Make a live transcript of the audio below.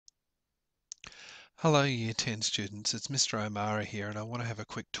Hello, Year 10 students. It's Mr. O'Mara here, and I want to have a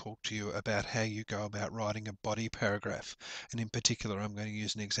quick talk to you about how you go about writing a body paragraph. And in particular, I'm going to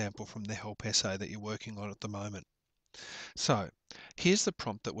use an example from the help essay that you're working on at the moment. So, here's the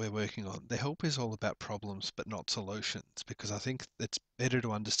prompt that we're working on. The help is all about problems but not solutions, because I think it's better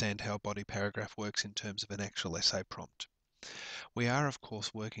to understand how a body paragraph works in terms of an actual essay prompt. We are, of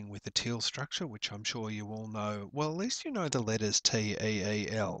course, working with the teal structure, which I'm sure you all know. Well, at least you know the letters T, E, E,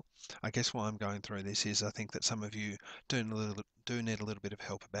 L. I guess why I'm going through this is I think that some of you do need a little bit of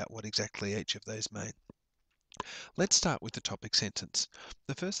help about what exactly each of these mean. Let's start with the topic sentence.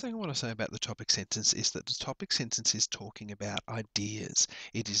 The first thing I want to say about the topic sentence is that the topic sentence is talking about ideas.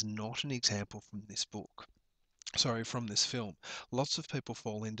 It is not an example from this book. Sorry, from this film. Lots of people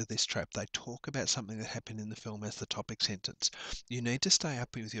fall into this trap. They talk about something that happened in the film as the topic sentence. You need to stay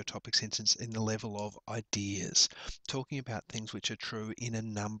up with your topic sentence in the level of ideas, talking about things which are true in a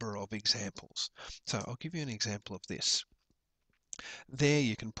number of examples. So I'll give you an example of this. There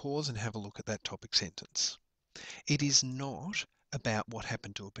you can pause and have a look at that topic sentence. It is not about what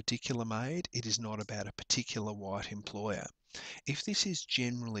happened to a particular maid. It is not about a particular white employer. If this is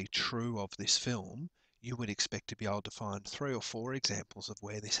generally true of this film, you would expect to be able to find 3 or 4 examples of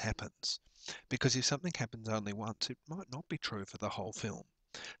where this happens. Because if something happens only once, it might not be true for the whole film.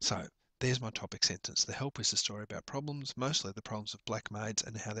 So there's my topic sentence. The help is a story about problems, mostly the problems of black maids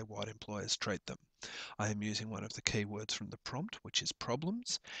and how their white employers treat them. I am using one of the key words from the prompt, which is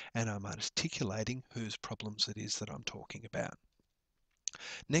problems, and I'm articulating whose problems it is that I'm talking about.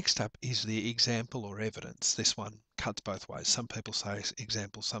 Next up is the example or evidence. This one cuts both ways. Some people say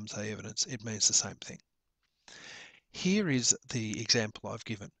example, some say evidence. It means the same thing. Here is the example I've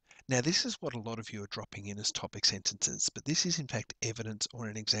given. Now, this is what a lot of you are dropping in as topic sentences, but this is in fact evidence or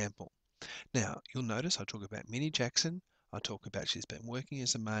an example. Now, you'll notice I talk about Minnie Jackson. I talk about she's been working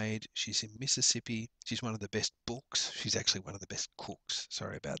as a maid. She's in Mississippi. She's one of the best books. She's actually one of the best cooks.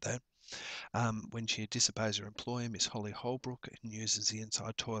 Sorry about that. When she disobeys her employer, Miss Holly Holbrook, and uses the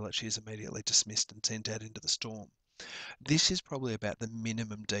inside toilet, she is immediately dismissed and sent out into the storm. This is probably about the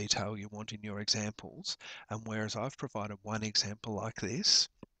minimum detail you want in your examples, and whereas I've provided one example like this,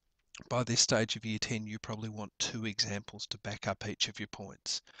 by this stage of year 10, you probably want 2 examples to back up each of your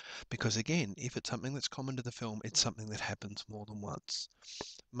points. Because again, if it's something that's common to the film, it's something that happens more than once.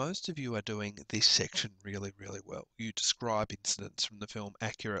 Most of you are doing this section really, really well. You describe incidents from the film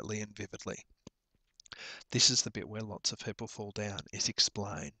accurately and vividly. This is the bit where lots of people fall down, is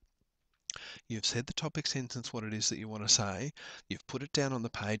explain. You've said the topic sentence what it is that you want to say, you've put it down on the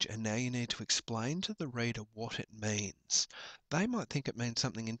page, and now you need to explain to the reader what it means. They might think it means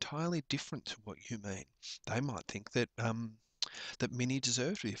something entirely different to what you mean. They might think that Minnie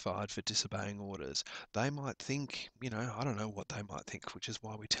deserved to be fired for disobeying orders. They might think, I don't know what they might think, which is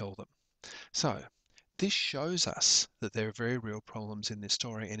why we tell them. So, this shows us that there are very real problems in this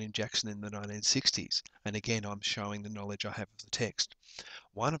story and in Jackson in the 1960s. And again, I'm showing the knowledge I have of the text.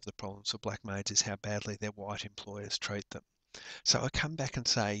 One of the problems for black maids is how badly their white employers treat them. So I come back and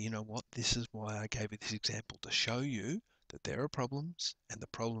say, you know what, this is why I gave you this example to show you that there are problems, and the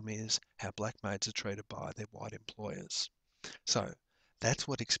problem is how black maids are treated by their white employers. So that's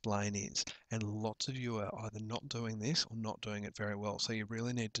what explain is. And lots of you are either not doing this or not doing it very well. So you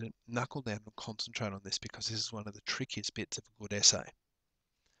really need to knuckle down and concentrate on this, because this is one of the trickiest bits of a good essay.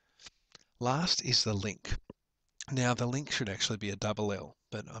 Last is the link. Now the link should actually be a double L,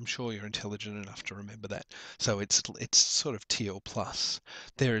 but I'm sure you're intelligent enough to remember that. So it's sort of TL plus.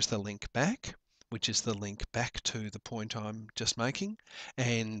 There is the link back, which is the link back to the point I'm just making,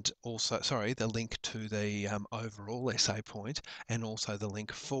 and also, sorry, the link to the overall essay point, and also the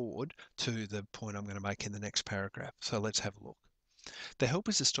link forward to the point I'm going to make in the next paragraph. So let's have a look. The help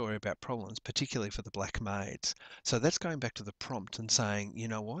is a story about problems, particularly for the black maids. So that's going back to the prompt and saying, you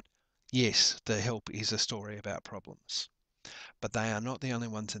know what? Yes, the help is a story about problems. But they are not the only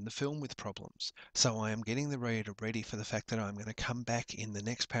ones in the film with problems. So I am getting the reader ready for the fact that I'm going to come back in the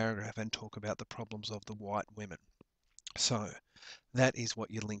next paragraph and talk about the problems of the white women. So that is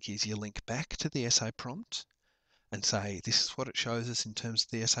what your link is. You link back to the essay prompt and say, this is what it shows us in terms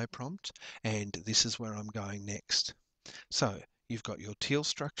of the essay prompt, and this is where I'm going next. So you've got your teal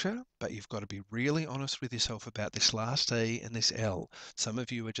structure, but you've got to be really honest with yourself about this last E and this L. Some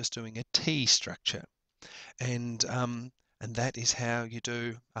of you are just doing a T structure, and that is how you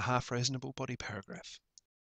do a half reasonable body paragraph.